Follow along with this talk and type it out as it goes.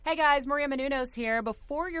Hey guys, Maria Menounos here.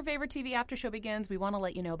 Before your favorite TV after show begins, we want to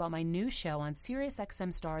let you know about my new show on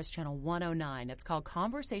SiriusXM Stars Channel 109. It's called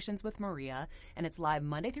Conversations with Maria, and it's live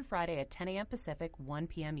Monday through Friday at 10 a.m. Pacific, 1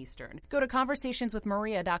 p.m. Eastern. Go to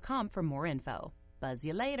conversationswithmaria.com for more info. Buzz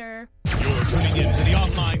you later. You're tuning in to the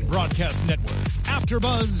online broadcast network,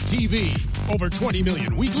 AfterBuzz TV. Over 20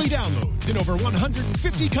 million weekly downloads in over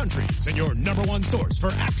 150 countries, and your number one source for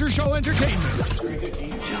after-show entertainment.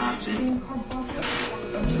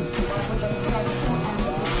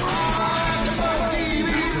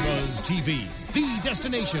 AfterBuzz TV, the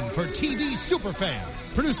destination for TV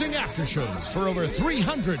superfans. Producing after shows for over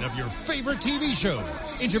 300 of your favorite TV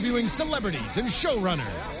shows. Interviewing celebrities and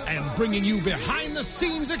showrunners. And bringing you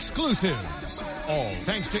behind-the-scenes exclusives. All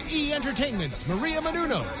thanks to E! Entertainment's Maria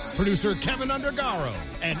Menounos, producer Kevin Undergaro,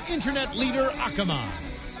 and internet leader Akamai.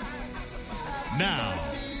 Now,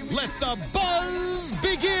 let the buzz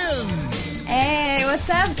begin! Hey, what's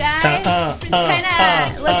up, guys? Kind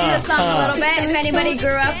of listen to the song a little bit. If anybody grew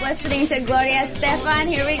up listening to Gloria Estefan,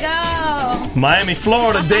 here we go. Miami,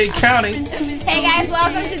 Florida, Dade County. Hey, guys,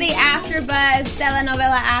 welcome to the AfterBuzz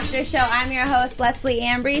Telenovela After Show. I'm your host, Leslie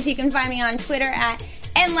Ambrose. You can find me on Twitter at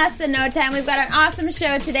In Less Than No Time. We've got an awesome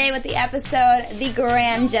show today with the episode The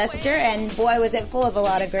Grand Gesture, and boy, was it full of a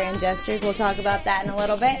lot of grand gestures. We'll talk about that in a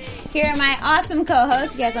little bit. Here are my awesome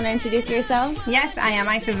co-hosts. You guys want to introduce yourselves? Yes, I am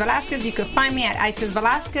Isis Velasquez. You can find me at Isis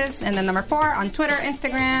Velasquez and the number 4 on Twitter,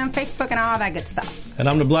 Instagram, Facebook, and all that good stuff. And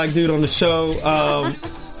I'm the black dude on the show.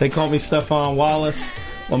 They call me Stefan Wallace.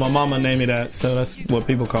 Well, my mama named me that, so that's what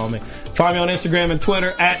people call me. Find me on Instagram and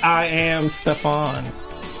Twitter at I am Stefan.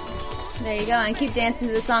 There you go, and keep dancing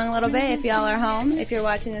to the song a little bit if y'all are home. If you're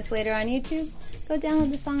watching this later on YouTube, go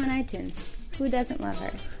download the song on iTunes. Who doesn't love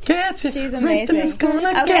her? Catch you. She's amazing.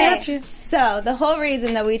 Catch you. So the whole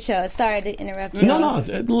reason that we chose, sorry to interrupt you. No,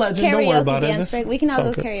 legend. Don't worry about it. We can all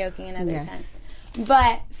go karaoke another time.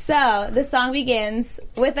 But so the song begins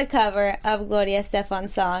with a cover of Gloria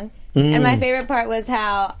Estefan's song, and my favorite part was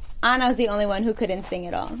how Ana was the only one who couldn't sing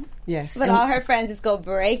at all. Yes, but all her friends just go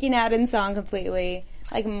breaking out in song completely.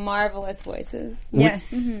 Like marvelous voices.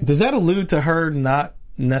 Yes. Mm-hmm. Does that allude to her not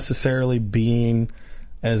necessarily being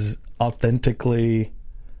as authentically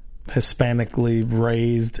Hispanically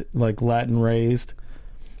raised, like Latin raised?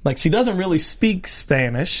 Like she doesn't really speak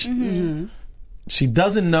Spanish. Mm-hmm. She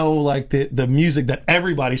doesn't know like the music that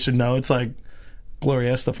everybody should know. It's like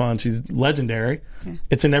Gloria Estefan, she's legendary. Yeah.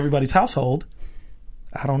 It's in everybody's household.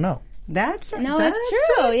 I don't know. It's true.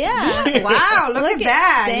 Yeah. Wow, look at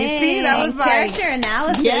that. Dang. You see, that was like character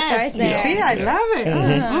analysis right there. You see, I love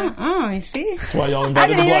it. You see, that's why y'all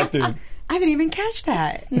invited the black dude. I didn't even catch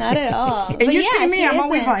that. Not at all. And but you see me, I'm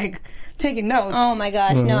always like taking notes. Oh my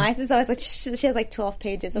gosh, no, Isis always like she has like 12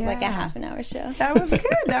 pages of like a half an hour show. That was good.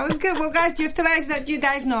 That was good. Well, guys, just to let you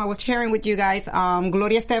guys know, I was sharing with you guys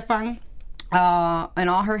Gloria Estefan. And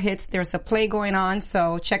all her hits. There's a play going on,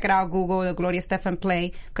 so check it out. Google the Gloria Estefan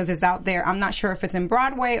play because it's out there. I'm not sure if it's in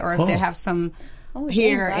Broadway or if they have some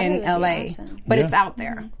here in LA, awesome. But it's out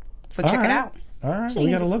there. So check it out. All right,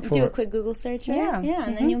 we gotta look for it. Do a quick Google search, right? Yeah,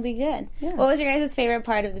 and then you'll be good. Yeah. What was your guys' favorite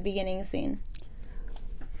part of the beginning scene?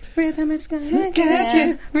 Rhythm is gonna get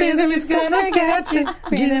you. Rhythm is gonna get you.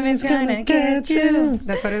 Rhythm is gonna get you.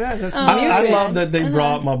 That's what it does. That's I love that they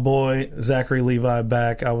brought my boy Zachary Levi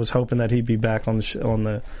back. I was hoping that he'd be back on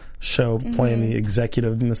the show playing the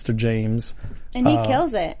executive, Mr. James. And he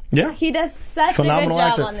kills it. Yeah. He does such phenomenal a good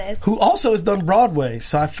job actor, on this. who also has done Broadway,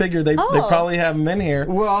 so I figure they probably have him in here.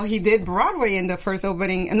 Well, he did Broadway in the first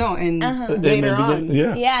opening. No, later on.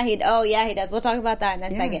 Yeah, he does. We'll talk about that in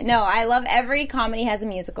a second. No, I love every comedy has a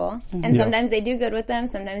musical. And sometimes they do good with them,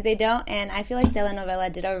 sometimes they don't. And I feel like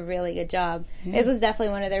Telenovela did a really good job. Yeah. This was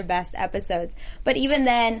definitely one of their best episodes. But even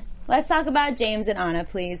then, let's talk about James and Ana,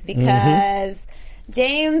 please, because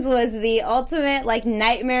James was the ultimate, like,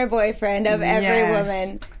 nightmare boyfriend of every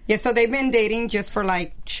woman. Yeah, so they've been dating just for,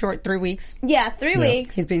 like, short 3 weeks. Yeah, 3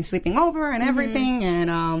 weeks. He's been sleeping over and everything,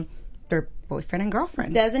 and they're boyfriend and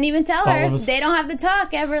girlfriend. Doesn't even tell her. They don't have the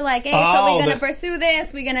talk ever, like, hey, so we're going to pursue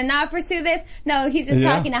this, we're going to not pursue this. No, he's just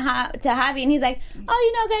talking to Javi, and he's like,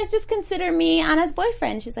 oh, guys, just consider me Ana's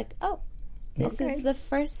boyfriend. She's like, oh. This is the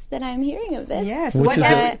first that I'm hearing of this. Yes. Which is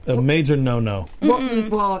a major no-no.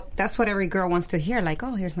 Well, that's what every girl wants to hear. Like,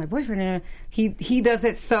 oh, here's my boyfriend. And he does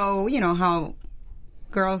it so, you know, how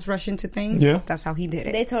girls rush into things. Yeah. That's how he did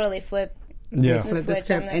it. They totally flip. Yeah. Flip the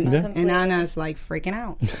script. And Ana's like freaking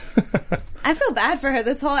out. I feel bad for her.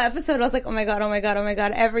 This whole episode, I was like, oh my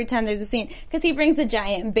God, every time there's a scene. Because he brings a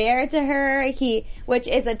giant bear to her, which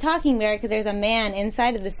is a talking bear because there's a man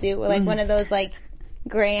inside of the suit with like one of those like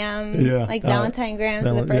Graham, like Valentine Graham,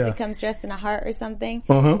 so the person comes dressed in a heart or something,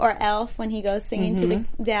 or Elf when he goes singing to the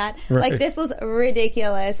dad. Right. Like, this was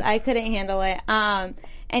ridiculous. I couldn't handle it.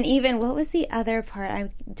 And even, what was the other part? I'm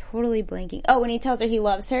totally blanking. Oh, when he tells her he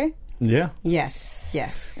loves her. Yeah. Yes.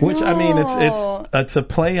 Which, I mean, it's a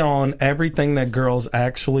play on everything that girls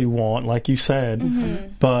actually want, like you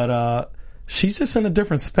said, but she's just in a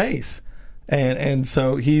different space, and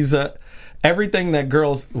so he's everything that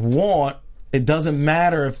girls want. It doesn't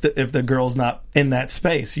matter if the girl's not in that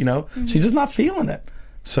space, you know. She's just not feeling it.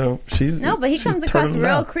 So but he comes across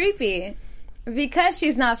real creepy because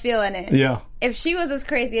she's not feeling it. Yeah. If she was as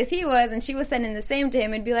crazy as he was and she was sending the same to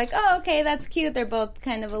him, it'd be like, oh, okay, that's cute. They're both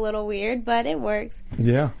kind of a little weird, but it works.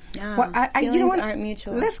 Yeah. Well, feelings you know aren't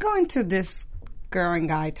mutual. Let's go into this girl and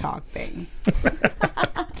guy talk thing.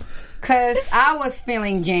 Because I was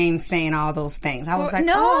feeling James saying all those things. I was like,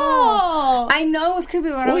 no. Oh. I know it was creepy,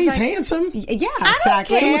 but I was he's like, handsome. Yeah, I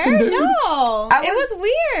exactly. don't care. Dude. No. It was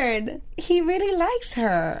weird. He really likes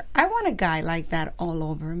her. I want a guy like that all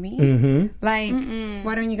over me. Like,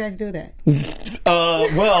 why don't you guys do that?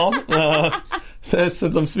 Since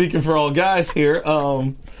I'm speaking for all guys here,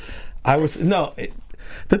 I would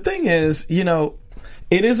the thing is, you know,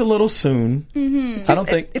 it is a little soon. I don't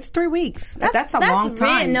think it's 3 weeks. That's a long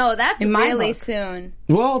time. That's really soon.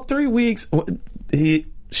 Well, 3 weeks.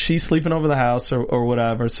 She's sleeping over the house or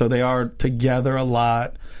whatever, so they are together a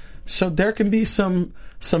lot. So there can be some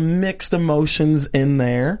mixed emotions in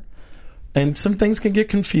there, and some things can get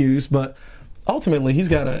confused. But ultimately, he's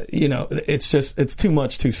got to, you know, it's too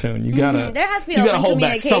much too soon. You gotta there has to be open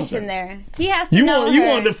communication there. He has to know you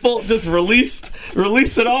want to just release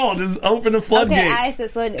it all, just open the floodgates. Okay,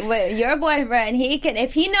 Isis, so your boyfriend, he can,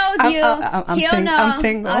 if he knows you, he'll know. I'm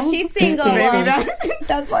single. Oh, she's single. Baby,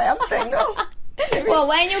 that's why I'm single. Well,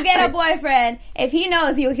 when you get a boyfriend, if he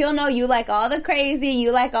knows you, he'll know you like all the crazy,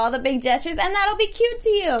 you like all the big gestures, and that'll be cute to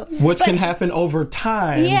you. Which can happen over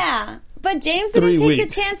time. Yeah. But James didn't take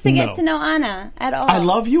the chance to get to know Anna at all. I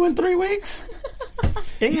love you in 3 weeks?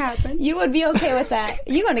 It happened. You would be okay with that.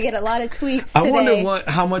 You're going to get a lot of tweets today. I wonder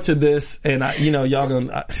how much of this, and y'all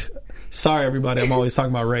gonna, sorry everybody, I'm always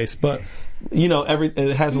talking about race, but you know,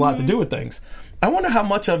 it has a lot to do with things. I wonder how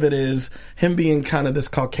much of it is him being kind of this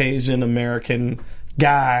Caucasian American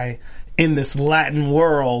guy in this Latin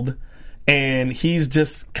world, and he's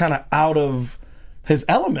just kind of out of his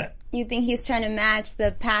element. You think he's trying to match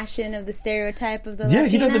the passion of the stereotype of the Latinas?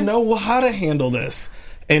 He doesn't know how to handle this.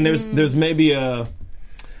 And there's maybe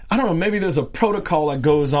maybe there's a protocol that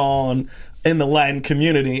goes on in the Latin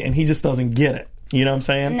community, and he just doesn't get it. You know what I'm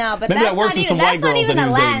saying? No, but maybe that's not even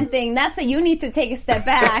a Latin thing. That's you need to take a step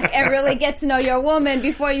back and really get to know your woman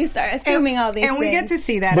before you start assuming all these things. And we get to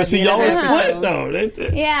see that. But see, y'all are split though.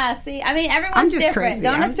 Yeah, see, I mean, everyone's different. Crazy.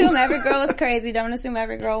 Don't assume every girl is crazy. Don't assume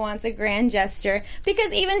every girl wants a grand gesture.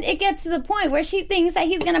 Because even it gets to the point where she thinks that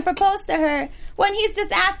he's going to propose to her when he's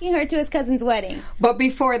just asking her to his cousin's wedding. But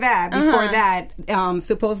before that,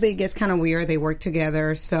 supposedly it gets kind of weird. They work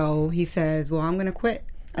together, so he says, well, I'm going to quit.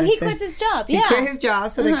 He quits his job. He quit his job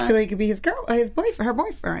so that he could be her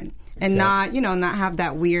boyfriend, and not have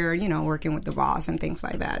that weird, working with the boss and things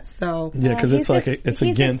like that. So because it's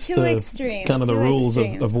against the kind of the rules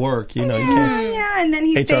of work. You can't. Yeah, and then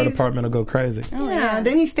HR department will go crazy. Oh, yeah,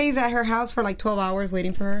 then he stays at her house for like 12 hours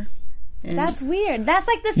waiting for her. That's weird. That's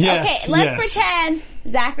like this. Yes, okay, let's pretend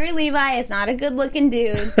Zachary Levi is not a good-looking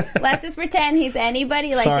dude. Let's just pretend he's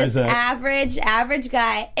anybody, like just average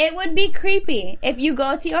guy. It would be creepy if you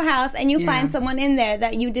go to your house and you find someone in there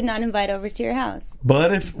that you did not invite over to your house.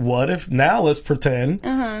 But what if now let's pretend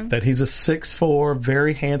that he's a 6'4",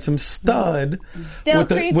 very handsome stud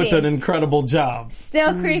with an incredible job.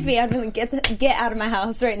 Still creepy. I'd be like, get out of my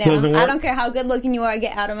house right now. I don't care how good-looking you are.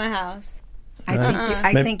 Get out of my house.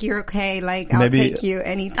 I think you're okay. Like, I'll take you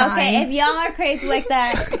anytime. Okay, if y'all are crazy like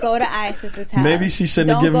that, go to Isis's house. Maybe she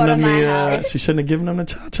shouldn't have given him she shouldn't have given him the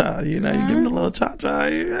cha-cha. You give him a little cha-cha.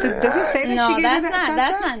 Does it say that she gave him that cha-cha?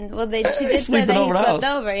 That's not. Well, she did say that he slept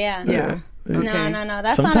over. Yeah. Yeah. Okay. No.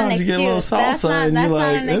 That's Sometimes not an excuse. You get a little salsa that's and not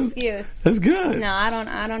an excuse. It's good. No, I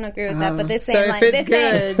don't agree with that. But this ain't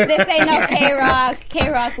this ain't no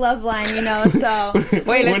K-Rock love line, So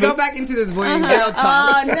wait, let's go back into this boy and girl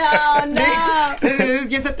talk. Oh no. This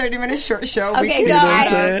is just a 30-minute short show. Okay, go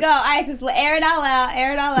Isis. Air it all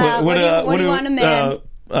out. What do you want to make?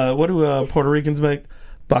 What do Puerto Ricans make?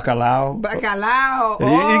 Bacalao. Bacalao.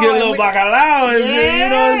 You get a little bacalao and shit, you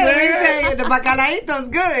know what I'm saying? We say the bacalaito's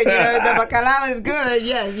good. You know, the bacalao is good.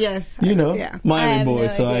 Yes. You know, Yeah. Miami boy, no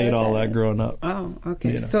so I idea ate what all that that is. growing up. Oh,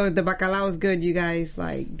 okay. You know. So the bacalao is good. You guys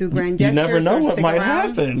like do grand You gestures. never know or what stick might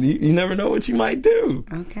around? happen. You never know what you might do.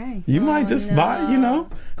 Okay. You might just buy,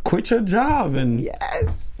 quit your job and Yes.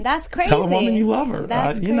 That's crazy. tell a woman you love her.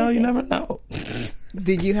 That's You know, you crazy. never know.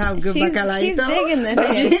 Did you have good She's bacalaito? digging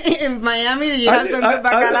this shit. In Miami, did you have some good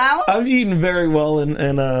bacalao? I've eaten very well in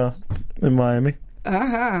Miami.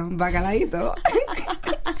 Bacalaito.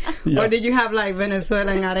 Yeah. Or did you have like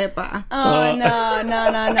Venezuela and arepa? Oh,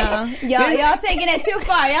 no. Y'all taking it too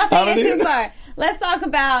far. Y'all taking it too far. Let's talk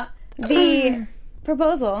about the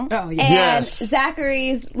proposal Oh, yeah. and Yes.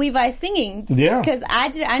 Zachary's Levi singing. Yeah. Because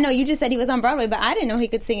I know you just said he was on Broadway, but I didn't know he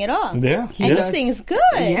could sing at all. Yeah. And yeah. he sings good.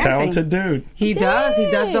 Yeah. Talented dude. He does. He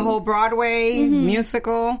does the Dang. whole Broadway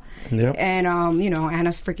musical. Yep. And,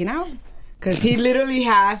 Anna's freaking out. Because he literally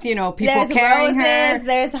has, people There's carrying roses. her.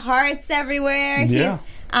 There's hearts everywhere. Yeah.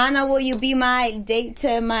 Anna, will you be my date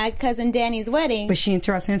to my cousin Danny's wedding? But she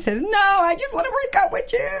interrupts him and says, no, I just want to break up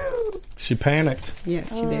with you. She panicked. Yes,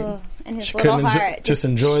 she did. Oh, and his She little couldn't heart just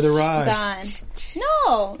enjoy the ride. gone.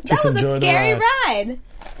 No, Just that was enjoy a the scary ride. ride.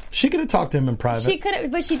 She could have talked to him in private. She could have,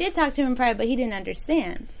 but she did talk to him in private, but he didn't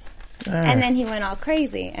understand. And then he went all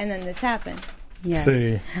crazy, and then this happened. Yes.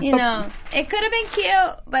 See. You know, it could have been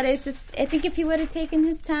cute, but it's just, I think if he would have taken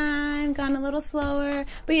his time, gone a little slower.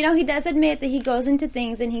 But he does admit that he goes into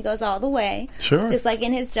things and he goes all the way. Sure. Just like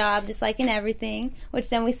in his job, just like in everything, which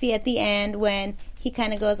then we see at the end when he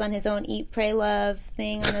kind of goes on his own eat, pray, love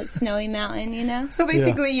thing on a snowy mountain, So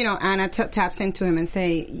basically, Anna taps into him and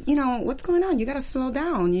say, what's going on? You got to slow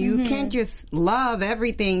down. You can't just love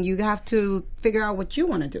everything. You have to figure out what you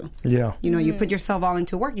want to do. Yeah. You put yourself all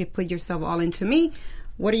into work. You put yourself all into me.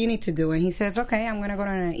 What do you need to do? And he says, okay, I'm going to go on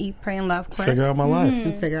an eat, pray, and love quest. Figure out my life.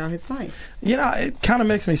 And figure out his life. It kind of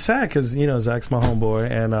makes me sad because, Zach's my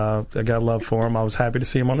homeboy and I got love for him. I was happy to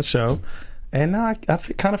see him on the show. And now I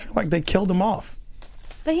kind of feel like they killed him off.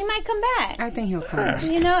 But he might come back. I think he'll come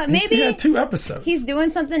back. Maybe He had 2 episodes. he's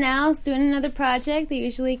doing something else, doing another project. They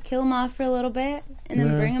usually kill him off for a little bit and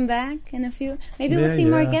then bring him back in a few. Maybe we'll see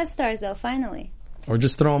more guest stars, though, finally. Or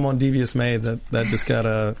just throw him on Devious Maids. That just got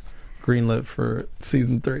a greenlit for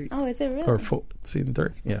season 3. Oh, is it really? Or season 3,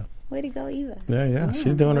 yeah. Way to go, Eva. Yeah.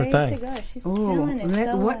 She's doing her Way thing. to go. She's Ooh, killing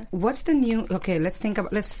it. what's the new? Okay, let's think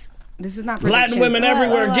about. This is not prediction. Latin women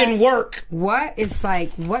everywhere what? getting work. What is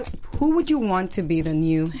like? Who would you want to be the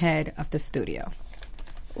new head of the studio?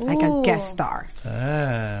 Like a guest star.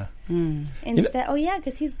 Instead,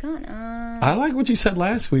 because he's gone. I like what you said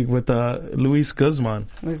last week with Luis Guzman.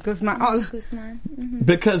 Luis Guzman. Oh, Guzman.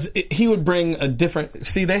 Because he would bring a different.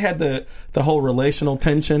 See, they had the whole relational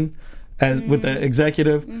tension as with the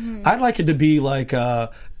executive. I'd like it to be like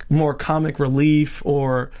more comic relief,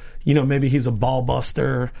 or maybe he's a ball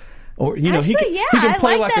buster, or Actually, he can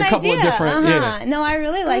play I like that a couple idea. of different. No, I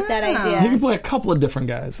really like that He idea. can play a couple of different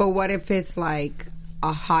guys. but what if it's like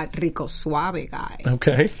a hot Rico Suave guy?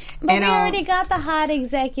 Okay. But And, we already got the hot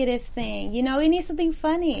executive thing. We need something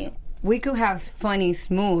funny. We could have funny,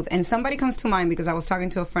 smooth, and somebody comes to mind because I was talking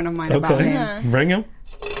to a friend of mine about Okay. him. Bring him.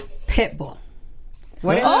 Pitbull.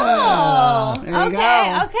 What if, Oh, There you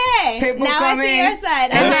okay. Pitbull Now I see your side.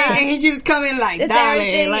 and he just come in like It's dale,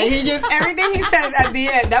 everything. like he just everything he says at the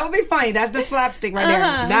end. That would be funny. That's the slapstick right there,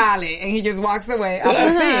 dale, and he just walks away off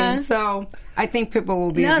the thing. So I think Pitbull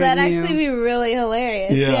will be. No, a good that'd new- actually be really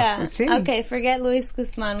hilarious. Yeah. Yeah. Let's see. Okay, forget Luis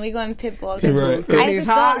Guzman. We going Pitbull. Right. I He's just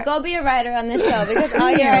hot. go be a writer on this show because all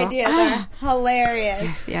your Yeah. ideas are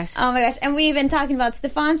hilarious. Yes. Oh my gosh! And we've been talking about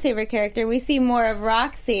Stefan's favorite character. We see more of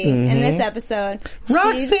Roxy in this episode.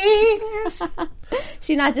 Roxy.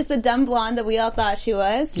 She's not just a dumb blonde that we all thought she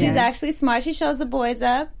was. She's Yeah. actually smart. She shows the boys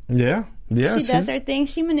up. Yeah. She does her thing.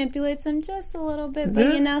 She manipulates them just a little bit,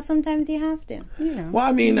 but sometimes you have to. Well,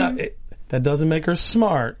 I mean, that doesn't make her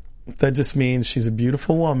smart. That just means she's a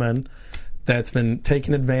beautiful woman that's been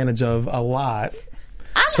taken advantage of a lot.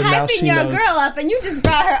 I'm So now hyping she your knows- girl up, and you just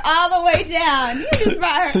brought her all the way down. You just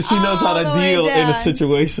brought her So she knows how all to the way deal in a down.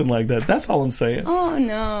 situation like that. That's all I'm saying. Oh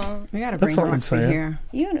no! We gotta That's bring all I'm Roxy saying. here.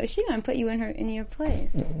 She gonna put you in your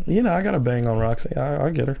place. I got to bang on Roxy.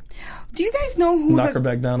 I'll get her. Do you guys know who Knock her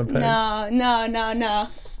back down a peg. No.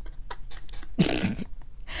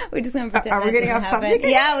 We're just gonna pretend Are we that getting didn't off happen. subject?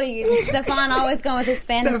 Yeah, Stefan always going with his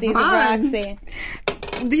fantasies of Stefan. Roxy.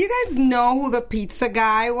 Do you guys know who the pizza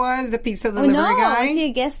guy was? The pizza Oh delivery no! guy? Is he a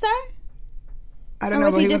guest star? I don't Or know,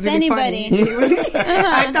 was but he he was just really anybody? funny.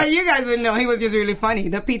 I thought you guys would know. He was just really funny.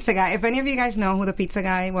 The pizza guy. If any of you guys know who the pizza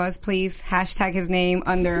guy was, please hashtag his name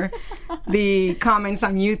under the comments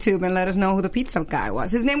on YouTube and let us know who the pizza guy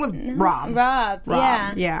was. His name was Rob. Rob,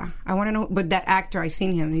 yeah. Yeah. I want to know, but that actor, I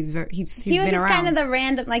seen him. He's He was been just around. kind of the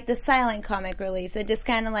random, like the silent comic relief that just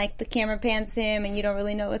kind of like the camera pans him and you don't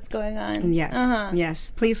really know what's going on. Yes. Uh-huh.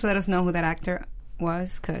 Yes. Please let us know who that actor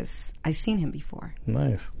was, because I seen him before.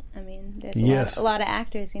 Nice. I mean, there's Yes. a lot of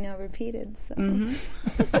actors, repeated. So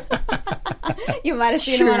you might have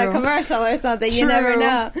seen him on a True. commercial or something. You True. never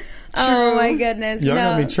know. Oh my goodness! Y'all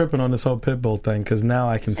no. gonna be tripping on this whole Pitbull thing because now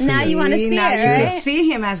I can see Now it. you want to see now it, you right? can see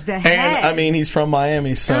him as the head. And I mean, he's from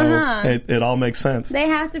Miami, so Uh-huh. it all makes sense. They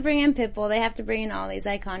have to bring in Pitbull. They have to bring in all these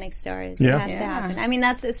iconic stars. Yeah. It has to Yeah. happen. I mean,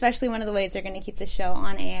 that's especially one of the ways they're going to keep the show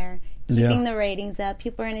on air, keeping Yeah. the ratings up.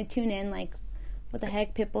 People are going to tune in. Like, what the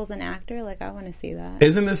heck? Pitbull's an actor. Like, I want to see that.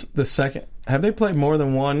 Isn't this the second? Have they played more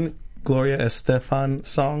than one Gloria Estefan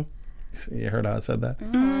song? You heard how I said that?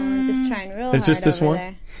 Just trying real It's hard just this over one?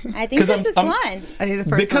 there. I think 'Cause just I'm- this I'm- one. I think the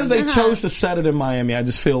first Because one. they chose to set it in Miami, I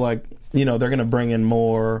just feel like, they're going to bring in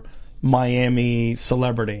more Miami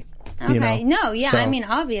celebrity. Okay. No, yeah. So- I mean,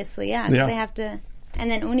 obviously, yeah. 'Cause Yeah. they have to.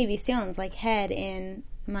 And then Univision's like head in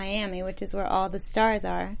Miami, which is where all the stars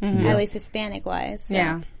are, at least Hispanic wise. So.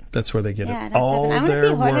 Yeah. That's where they get Yeah, it. that's All happening. I want to their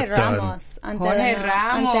see Jorge work done. Ramos on, Jorge on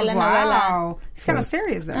Ramos, telenovela. wow. He's kind of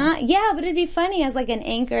serious, though. Yeah, but it'd be funny as like an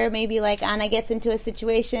anchor. Maybe like Ana gets into a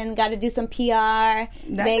situation, got to do some PR.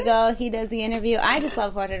 They go, he does the interview. I just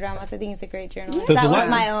love Jorge Ramos. I think he's a great journalist. Does That the was Latin-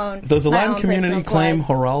 my own. Does the my Latin own community personal claim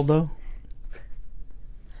plug. Geraldo?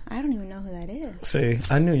 I don't even know who that is. See,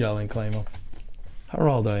 I knew y'all ain't claim him.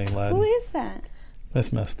 Geraldo ain't Latin. Who is that?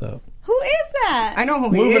 That's messed up. Who is that? I know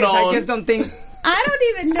who he Moving is. I on. just don't think. I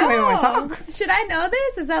don't even know. I don't wanna talk. Should I know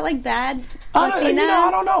this? Is that like bad? I Latina?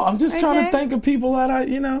 don't know. I'm just Right trying there? to think of people that Are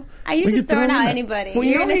you we just could throw throwing in out there. anybody? We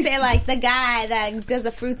You're know gonna he's- say like the guy that does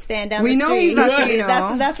the fruit stand down We the know street. he's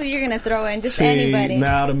Latino. That's what you're gonna throw in. Just See, anybody.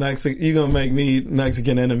 now you're gonna make me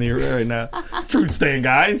Mexican enemy right now. Fruit stand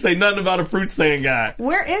guy. I didn't say nothing about a fruit stand guy.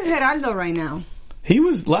 Where is Geraldo right now? He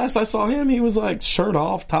was, last I saw him, he was like shirt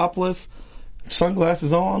off, topless,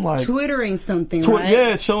 sunglasses on, like Twittering something, right?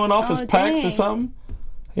 yeah, showing off his Oh, pecs or dang. something.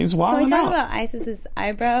 He's Can we wilding talk out. about ISIS's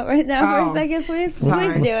eyebrow right now for Oh. a second, please? Sorry.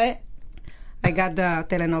 Please do it. I got the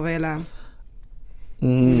telenovela.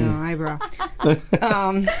 Mm. No, eyebrow.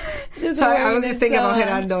 Just So I was worried just it's thinking so, about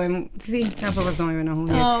Geraldo, and see, half of us don't even know who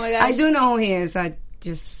he is. Oh my gosh. I do know who he is. I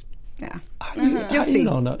just, yeah. You'll see.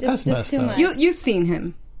 don't know. That's Just messed too up. much. You've seen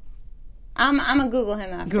him. I'm gonna Google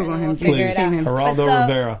him after. Google and him, We'll figure please. it Seen out. him. Geraldo But so-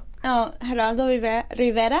 Rivera. Oh, Geraldo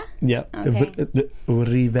Rivera? Yeah. Okay.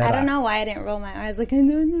 Rivera. I don't know why I didn't roll my eyes. Like, I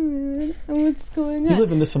don't know what's going You on.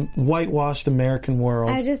 live in this whitewashed American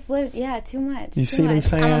world. I just lived, too much. You too see what I'm much.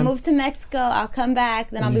 saying? I'm gonna move to Mexico. I'll come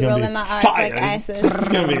back. Then I'll be It's gonna rolling be my R's fire. like ISIS. It's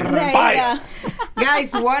gonna be There fire. you go.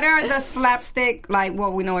 Guys, what are the slapstick, like,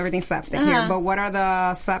 well, we know everything's slapstick here, but what are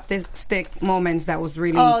the slapstick moments that was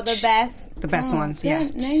really... Oh, the best. The best ones, see, yeah.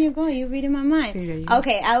 There you go. You're reading my mind. there you go.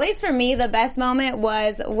 Okay, at least for me, the best moment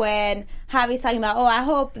was when Javi's talking about, I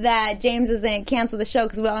hope that James doesn't cancel the show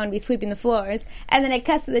because we're all going to be sweeping the floors. And then it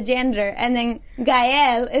cuts to the janitor, and then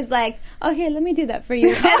Gael is like, oh, here, let me do that for you.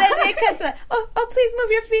 And then it cuts to, oh, please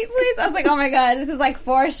move your feet, please. I was like, oh my God, this is like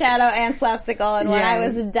foreshadow and slapstick all in one. I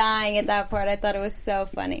Yes. was dying at that part. I thought it was so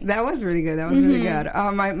funny. That was really good. That was really good.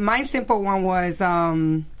 My simple one was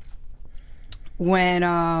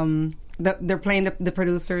when they're playing the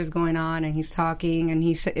producer is going on and he's talking and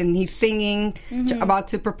he's singing about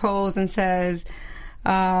to propose and says,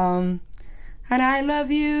 and I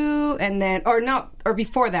love you, and then or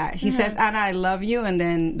before that he says, and I love you, and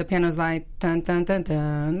then the piano's like dun dun dun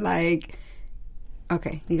dun, like,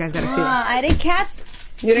 okay, you guys gotta see it. I didn't catch.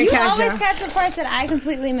 You didn't You catch always that? catch the parts that I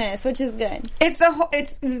completely miss, which is good.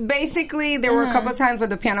 It's basically there were a couple of times where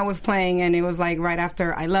the piano was playing and it was like right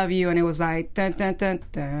after I love you and it was like dun dun dun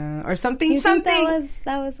dun or something You think something.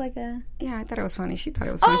 that was like a... Yeah, I thought it was funny. She thought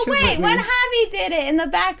it was funny. Oh She was wait, with when me. Javi did it in the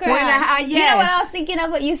background. When You know yes. what I was thinking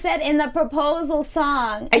of? What you said in the proposal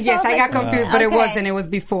song. So Yes, I was got like, confused, but it okay. wasn't. It was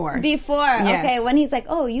before. Before, Yes. okay, when he's like,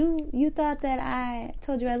 "Oh, you thought that I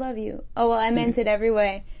told you I love you." Oh well, I meant it every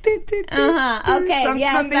way. Okay,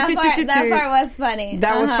 yes, that part was funny.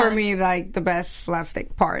 That was for me like the best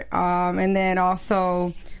slapstick part. And then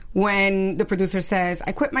also when the producer says,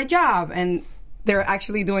 "I quit my job," and they're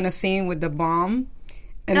actually doing a scene with the bomb.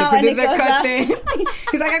 And the producer cuts in.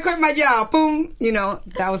 He's like, I quit my job. Boom. You know,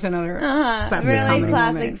 that was another slapstick Really comedy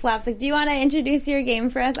classic moment. slapstick. Do you want to introduce your game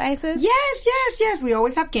for us, Isis? Yes. We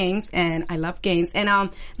always have games, and I love games. And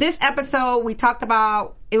this episode, we talked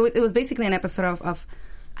about, it was basically an episode of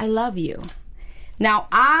I Love You. Now,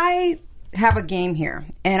 I have a game here,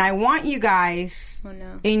 and I want you guys,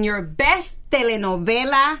 in your best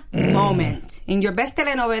telenovela moment, in your best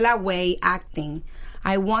telenovela way acting,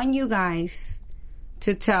 I want you guys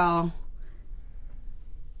to tell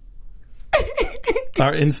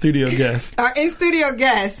Our in-studio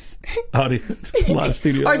guest. Audience. A lot of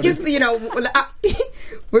studio Or audience. just, you know,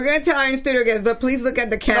 we're going to tell our in-studio guest, but please look at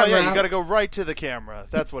the Oh, camera. yeah, you got to go right to the camera.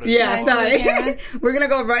 That's what it is. Yeah, sorry. We're going to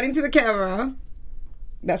go right into the camera.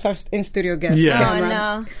 That's our in-studio guest. Yes. Oh, camera.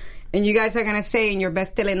 no. And you guys are going to say in your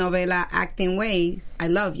best telenovela acting way, I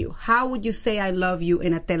love you. How would you say I love you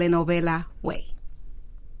in a telenovela way?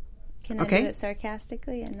 Can I Okay. do it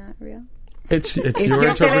sarcastically and not real? It's It's your your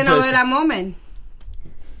interpretation. telenovela moment.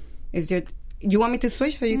 You want me to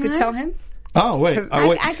switch so you could tell him? Oh wait,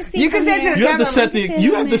 I can see You can from say here. to the you have to camera, set the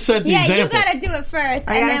you have to set the Yeah, example. you gotta do it first,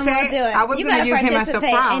 I and gotta then we'll say, do it. I was You going to gotta use him as a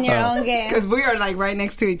participate prop. in your own game. Because we are like right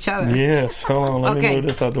next to each other. Yes, hold on, let me Okay. move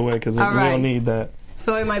this out the way because we All right. don't need that.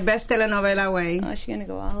 So in my best telenovela way, Oh, she's gonna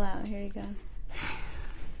go all out. Here you go.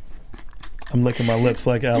 I'm licking my lips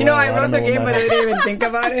like Ella. you know, I wrote don't the know game, what but I that- didn't even think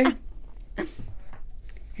about it.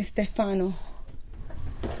 Estefano.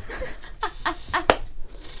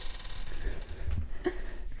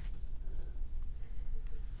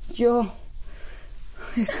 Yo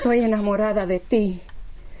estoy enamorada de ti.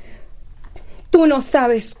 Tú no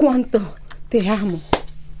sabes cuánto te amo.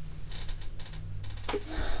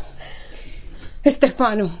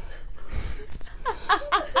 Estefano.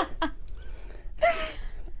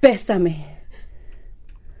 Bésame.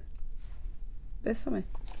 Bésame.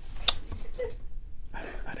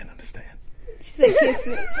 I didn't understand. She said, "Kiss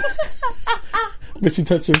me." But she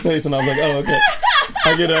touched your face, and I was like, "Oh, okay,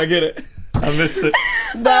 I get it. I missed it."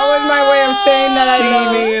 That was my way of saying that I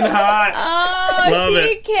love Steamy and hot. Oh, Love she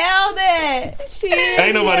it. killed it. She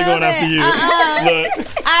Ain't nobody killed going after it. you. Look,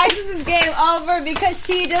 Isis' game over because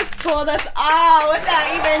she just schooled us all without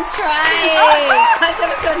even trying. I could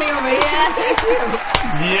have done the ovation.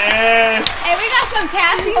 yes. And we got some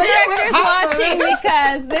casting directors watching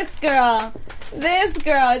because this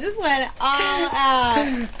girl just went all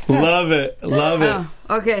out. Love it. Oh,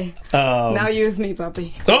 okay. Um, Now use me,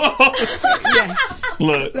 puppy. oh, Yes.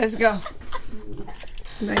 look, Let's go.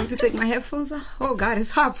 Do I need to take my headphones off? Oh, God,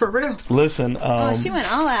 it's hot for real. listen. Oh, she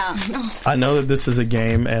went all out. I know that this is a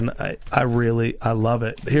game, and I really love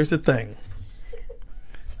it. Here's the thing.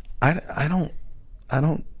 I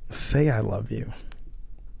don't say I love you.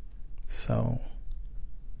 So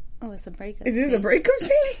Oh, it's a breakup. Is this scene. a breakup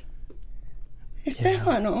scene?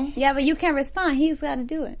 Estefano. Yeah, but you can't respond. He's got to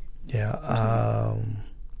do it. yeah,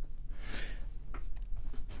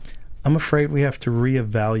 I'm afraid we have to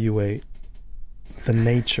reevaluate the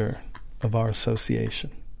nature of our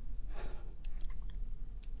association.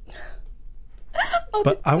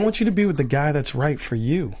 But I want you to be with the guy that's right for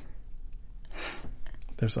you.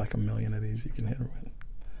 There's like a million of these you can hit her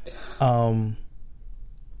with.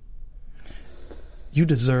 You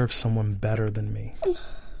deserve someone better than me.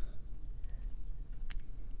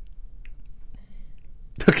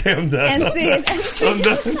 Okay, I'm done. And see, I'm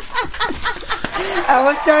done. I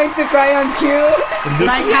was trying to cry on cue.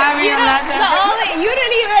 Like having a you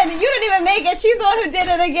didn't even make it. She's the one who did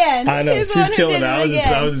it again. I know, She's the she's one who killing did it.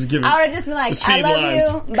 I was just giving I would have just been like, the I speed love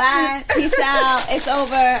lines. you. Bye. Peace out. It's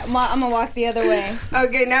over. I'm gonna walk the other way.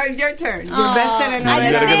 Okay, now it's your turn. Your Aw. best I You just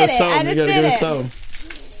telenovela. gotta did give us it. some. I You just gotta did give us it.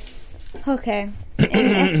 some. Okay.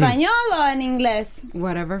 En español or en inglés?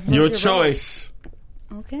 Whatever. Your choice.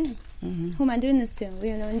 Okay. Who am I doing this to? We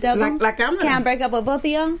in double? La cámara. Can I break up with both of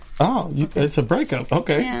y'all? Oh, it's a breakup.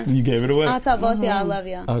 Okay. Yeah. You gave it away. I'll tell both of y'all I love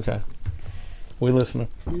y'all. Okay. We listening.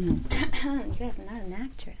 You guys are not an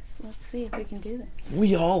actress. Let's see if we can do this.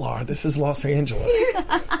 We all are. This is Los Angeles.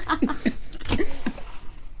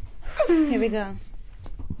 Here we go.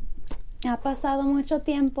 Ha pasado mucho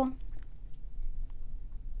tiempo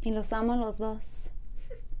y los amo los dos,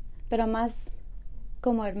 pero más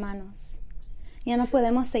como hermanos. Ya no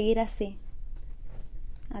podemos seguir así.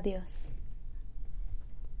 Adiós.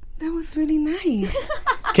 That was really nice.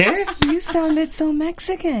 ¿Qué? You sounded so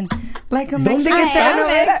Mexican. Like a ¿Dónde Mexican que estás?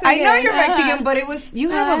 telenovela. I know you're Uh-huh. Mexican, but it was, you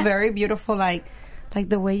have a very beautiful, like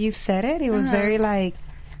the way you said it. It was very like,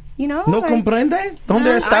 You know? No like, comprende?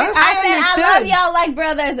 ¿Dónde estás? I said I love understood. y'all like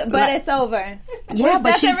brothers, but Like- it's over. Yeah, Which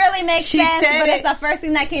but doesn't really make she sense, said but it- it's the first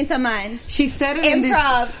thing that came to mind. She said it in this.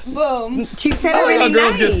 Improv, boom. She said it Oh, really y'all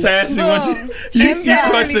girls nice. get sassy once Boom. you Improv.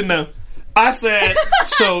 question them. I said,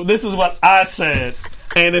 so this is what I said,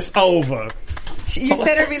 and it's over. You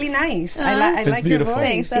said it really nice. I It's like beautiful. your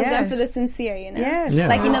voice. Thanks. I was yes. going for the sincere, you know? Yes. Yeah.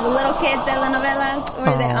 Like, you know, the little kid telenovelas?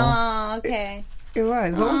 Or they, Aw. oh, okay. It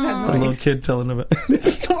was. What was A that little noise? kid telling them. What?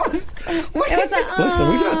 It was like, Listen,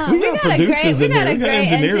 we got producers we in got here. a We got great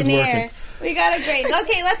engineers engineer. working. We got a great.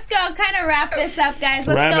 Okay, let's go. Kind of wrap this up, guys.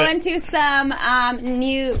 Let's Wrap go it. into some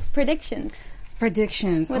new predictions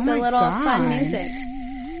Predictions. with oh a my little God. fun music.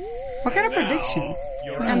 What kind of predictions?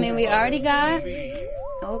 I mean, we already got.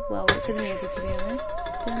 Oh well, wait for the music to be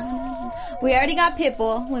over. We already got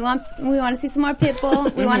Pitbull. We want to see some more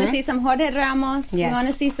Pitbull. We want to see some Jorge Ramos. Yes. We want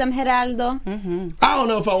to see some Geraldo. I don't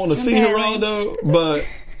know if I want to see Apparently. Geraldo, but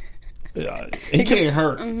he can't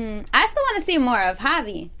hurt. I still want to see more of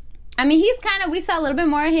Javi. I mean, he's kind of. We saw a little bit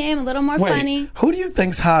more of him, a little more Wait, funny. who do you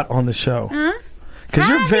think's hot on the show? Huh? Because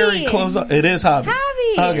you're very Javi. close up. It is Javi.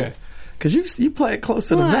 Javi. Okay. Because you play it close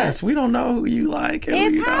to the What? vest. We don't know who you like. And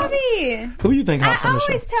It's who you don't. Javi. Who you think I hot's on the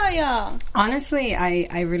show? always tell y'all. Honestly,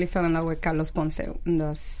 I really fell in love with Carlos Ponce in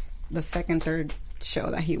the second, third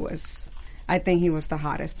show that he was. I think he was the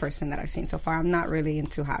hottest person that I've seen so far. I'm not really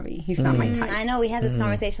into Javi. He's not my type. I know we had this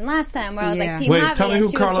conversation last time where I was Yeah. like Team Wait, Javi tell me and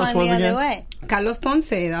who she Carlos was going was the again? other way. Carlos Ponce,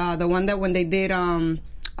 the one that when they did the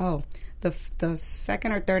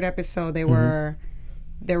second or third episode they were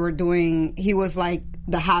doing, he was like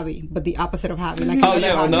the Javi, but the opposite of Javi. Like Oh, another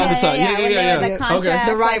yeah, on the Javi. other side. Yeah, when they yeah, were yeah. the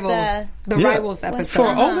contrast, The like rivals, the Yeah. rivals episode. For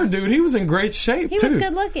an older dude, he was in great shape, He too. was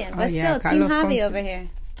good looking, but yeah, still Team Carlos Javi Ponce. over here.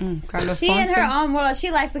 Carlos She in Ponce. her own world. She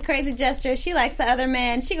likes the crazy gestures. She likes the other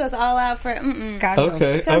man. She goes all out for Carlos.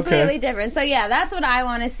 Okay. completely different. So yeah, that's what I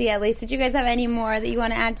want to see at least. Did you guys have any more that you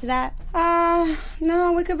want to add to that?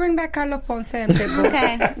 No, we could bring back Carlos Ponce and Pitbull.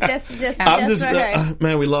 Okay, just I'm just, for her.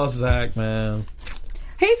 man, we lost Zach, man.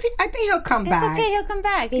 I think he'll come It's back. okay, he'll come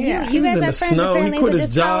back. Yeah. You He was guys in are the friends snow. He apparently, quit so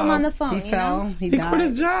his just call him job. on the phone. He you fell. know? He He died. quit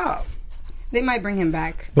his job. They might bring him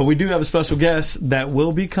back. But we do have a special guest that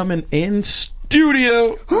will be coming in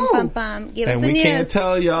studio. Bum, bum. Give us And the we news. can't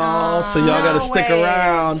tell y'all, so y'all No got to stick way.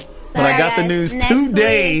 around. But Sorry, I got the guys. news Next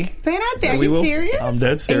today. week. Penate, are We you will- serious? I'm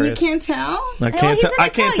dead And serious. you can't tell? I Well, can't he's tell. gonna I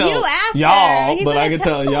can't tell tell you after. y'all, He's but I gonna can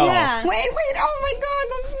tell y'all. Yeah. Wait, oh my God.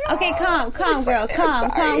 Okay, calm, girl,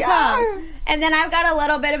 calm. And then I've got a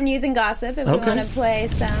little bit of news and gossip if we Okay. want to play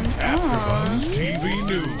some. AfterBuzz TV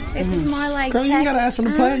News. This is more like Girl, you tech. ain't got to ask him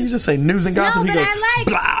to play. You just say news and gossip. No, He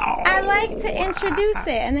but goes, I like to introduce it,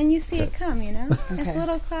 and then you see it come. You know, it's a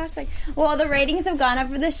little classic. Well, the ratings have gone up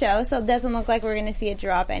for the show, so it doesn't look like we're going to see a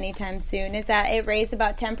drop anytime soon. It raised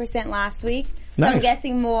about 10% last week, so I'm Nice.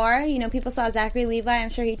 guessing more. You know, people saw Zachary Levi. I'm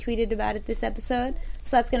sure he tweeted about it this episode.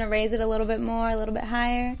 So that's going to raise it a little bit more, a little bit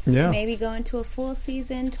higher. Yeah. Maybe go into a full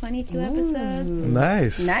season, 22 episodes.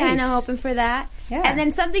 Nice. Kind of hoping for that. Yeah. And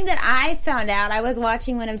then something that I found out, I was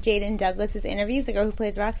watching one of Jaden Douglas's interviews, the girl who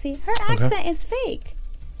plays Roxy. Her accent is fake.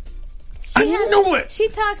 I knew it. She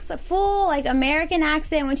talks a full like American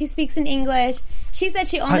accent when she speaks in English. She said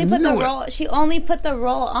she only I put the knew it. role. She only put the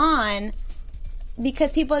role on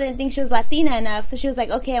because people didn't think she was Latina enough. So she was like,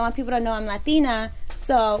 okay, I want people to know I'm Latina.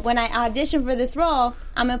 So when I audition for this role,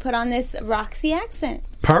 I'm gonna put on this Roxy accent.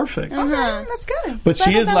 Perfect. Uh-huh. That's good. But So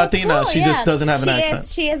I she is thought that was Latina. cool, She just yeah. doesn't have an She accent.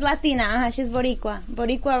 She is Latina. She's Boricua.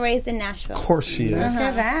 Boricua raised in Nashville. Of course she is. Uh-huh. Look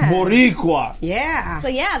at that. Boricua. Yeah. So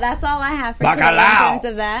yeah, that's all I have for today in Bacalao. terms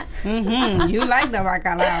of that. You like the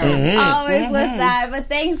bacalao. Mm-hmm. Always with that. But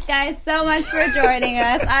thanks guys so much for joining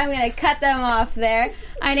us. I'm going to cut them off there.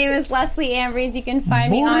 My name is Leslie Ambrose. You can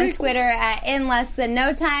find me on Twitter at In Less Than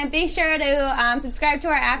No Time. Be sure to subscribe to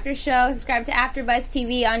our after show. Subscribe to AfterBuzz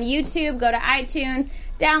TV on YouTube. Go to iTunes.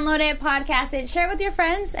 Download it, podcast it, share it with your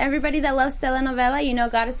friends. Everybody that loves telenovela, you know,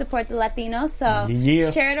 got to support the Latinos. So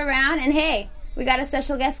Yeah. share it around. And hey, we got a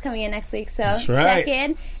special guest coming in next week. So right. check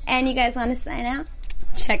in. And you guys want to sign out?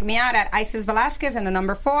 Check me out at Isis Velasquez and the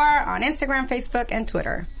number 4 on Instagram, Facebook, and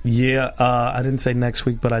Twitter. Yeah, I didn't say next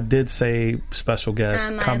week, but I did say special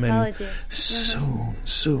guest My coming apologies. soon.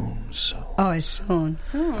 Oh, it's soon.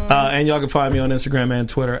 And y'all can find me on Instagram and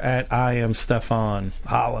Twitter at I am Stefan.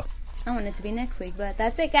 Holla. I want it to be next week, but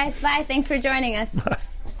that's it, guys. Bye. Thanks for joining us.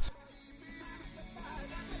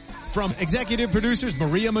 From executive producers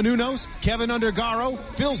Maria Menounos, Kevin Undergaro,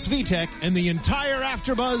 Phil Svitek, and the entire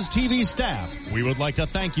AfterBuzz TV staff, we would like to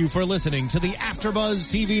thank you for listening to the AfterBuzz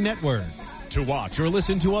TV network. To watch or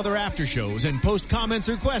listen to other after shows and post comments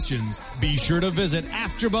or questions, be sure to visit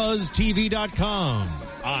AfterBuzzTV.com.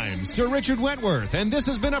 I'm Sir Richard Wentworth, and this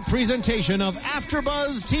has been a presentation of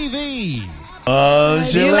AfterBuzz TV.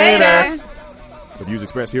 See you later. The views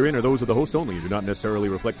expressed herein are those of the host only and do not necessarily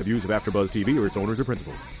reflect the views of AfterBuzz TV or its owners or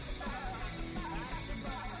principals.